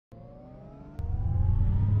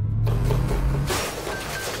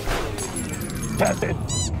Tested.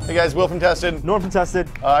 Hey guys, Will from Tested. Norm from Tested.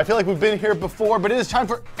 I feel like we've been here before, but it is time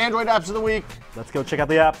for Android Apps of the Week. Let's go check out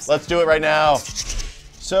the apps. Let's do it right now.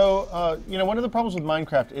 So, one of the problems with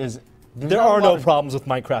Minecraft is there are no problems with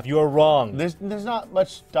Minecraft. You are wrong. There's not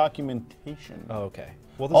much documentation. Oh, okay.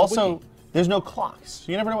 Well, there's a wiki. There's no clocks,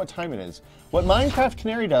 so you never know what time it is. What Minecraft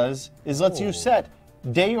Canary does is lets you set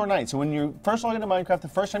day or night. So when you first log into Minecraft, the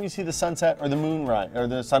first time you see the sunset or the moonrise or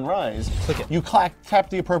the sunrise, click it. You tap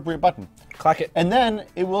the appropriate button. Clack it. And then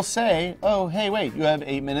it will say, oh, hey, wait, you have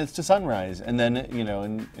 8 minutes to sunrise. And then,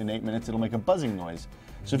 in 8 minutes, it'll make a buzzing noise.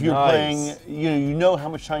 So if you're playing, you know how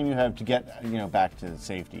much time you have to get, back to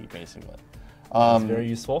safety, basically. That's very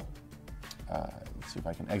useful. Let's see if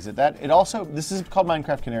I can exit that. It also, this is called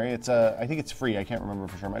Minecraft Canary. It's I think it's free. I can't remember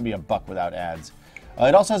for sure. It might be $1 without ads.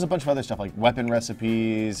 It also has a bunch of other stuff like weapon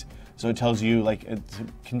recipes. So it tells you,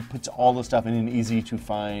 puts all the stuff in an easy to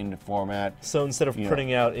find format. So instead of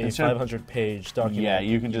printing out a 500-page document, yeah,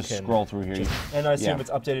 you can just scroll through here. And I assume it's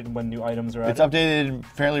updated when new items are added? It's updated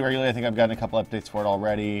fairly regularly. I think I've gotten a couple updates for it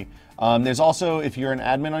already. There's also, if you're an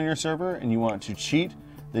admin on your server and you want to cheat,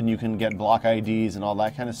 then you can get block IDs and all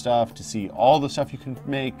that kind of stuff to see all the stuff you can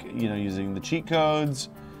make, using the cheat codes.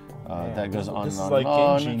 That goes on and on and on. This is like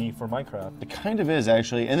Game Genie for Minecraft. It kind of is,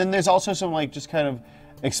 actually. And then there's also some, just kind of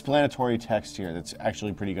explanatory text here that's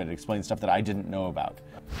actually pretty good. It explains stuff that I didn't know about.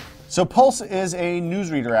 So Pulse is a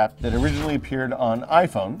newsreader app that originally appeared on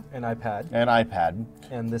iPhone. And iPad.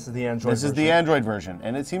 And this is the Android version. This is the Android version.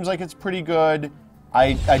 And it seems like it's pretty good.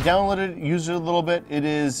 I downloaded it, used it a little bit. It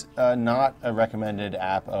is not a recommended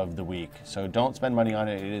app of the week. So don't spend money on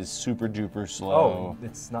it. It is super duper slow. Oh,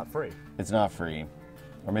 it's not free. It's not free.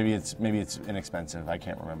 Or maybe it's inexpensive. I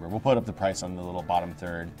can't remember. We'll put up the price on the little bottom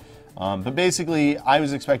third. But basically, I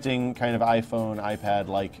was expecting kind of iPhone,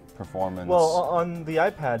 iPad-like performance. Well, on the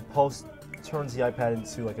iPad, Pulse turns the iPad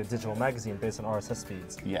into like a digital magazine based on RSS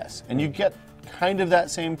feeds. Yes, and you get kind of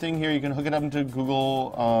that same thing here. You can hook it up into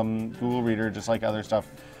Google Google Reader, just like other stuff.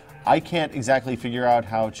 I can't exactly figure out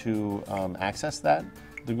how to access the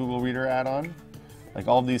Google Reader add-on. Like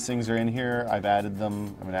all of these things are in here. I've added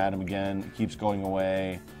them. I'm gonna add them again. It keeps going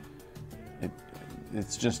away.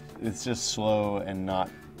 It's just slow and not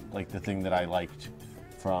like the thing that I liked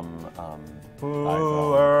from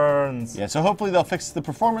iPhone. Yeah, so hopefully they'll fix the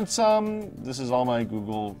performance some. This is all my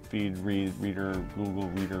Google Google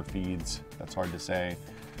Reader feeds. That's hard to say.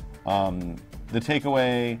 The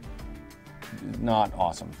takeaway, not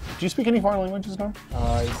awesome. Do you speak any foreign languages, Norm?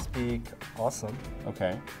 I speak awesome.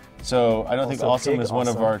 Okay. So I don't think awesome is one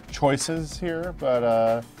of our choices here,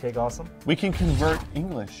 but Pig awesome. We can convert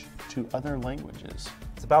English to other languages.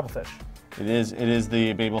 It's a Babelfish. It is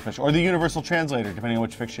the Babelfish, or the Universal Translator, depending on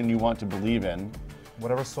which fiction you want to believe in.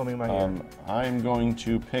 Whatever's swimming in my ear. I'm going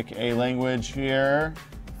to pick a language here.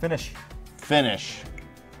 Finnish. Finnish.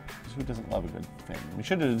 Who doesn't love a good thing? We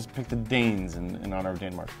should have just picked the Danes in honor of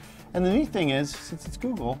Denmark. And the neat thing is, since it's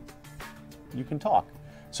Google, you can talk.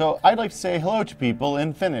 So I'd like to say hello to people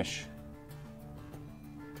in Finnish.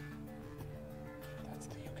 That's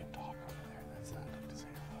the you can talk over there. That's not like to say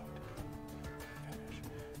hello to Finnish.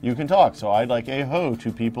 You can talk, so I'd like a ho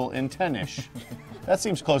to people in Tennish. That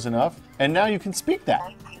seems close enough. And now you can speak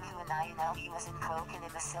that.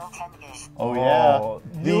 Oh yeah.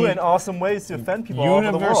 New and awesome ways to offend people all over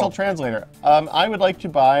the world. Universal Translator. I would like to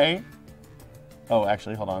buy. Oh,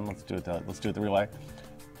 actually, hold on. Let's do it the real way.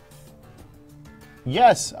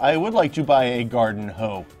 Yes, I would like to buy a garden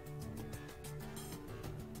hoe.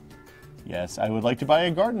 Yes, I would like to buy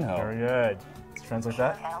a garden hoe. Very good. Let's translate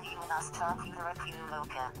that.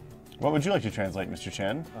 What would you like to translate, Mr.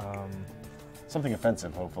 Chen? Something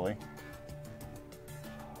offensive, hopefully.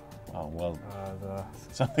 Oh, well,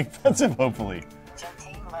 something offensive, hopefully.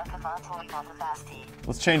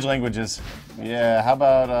 Let's change languages. Yeah, how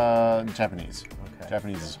about Japanese? Okay.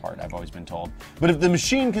 Japanese is hard, I've always been told. But if the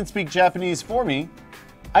machine can speak Japanese for me,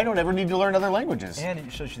 I don't ever need to learn other languages. And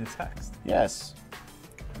it shows you the text. Yes.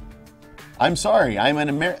 I'm sorry, I'm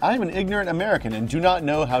an ignorant American and do not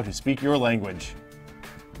know how to speak your language.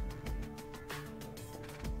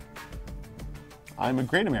 I'm a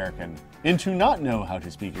great American and do not know how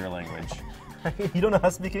to speak your language. You don't know how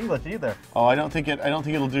to speak English either. Oh, I don't think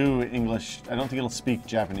it'll do English. I don't think it'll speak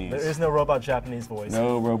Japanese. There is no robot Japanese voice.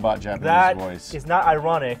 No robot Japanese voice. That is not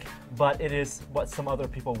ironic, but it is what some other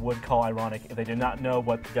people would call ironic if they did not know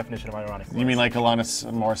what the definition of ironic was. You mean like Alanis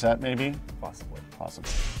Morissette, maybe? Possibly.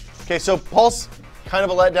 Possibly. Okay, so Pulse, kind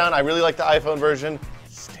of a letdown. I really like the iPhone version.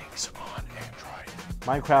 Stinks on Android.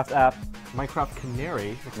 Minecraft app. Minecraft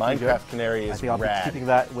Canary. Minecraft Canary is I think I'll be keeping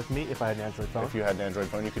that with me if I had an Android phone. If you had an Android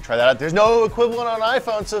phone, you could try that out. There's no equivalent on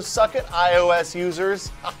iPhone, so suck it, iOS users.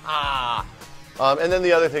 Ha ha! And then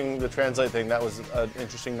the other thing, the translate thing, that was an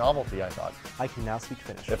interesting novelty, I thought. I can now speak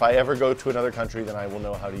Finnish. If I ever go to another country, then I will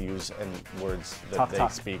know how to use words that they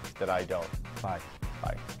talk. speak that I don't. Bye.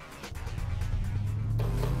 Bye.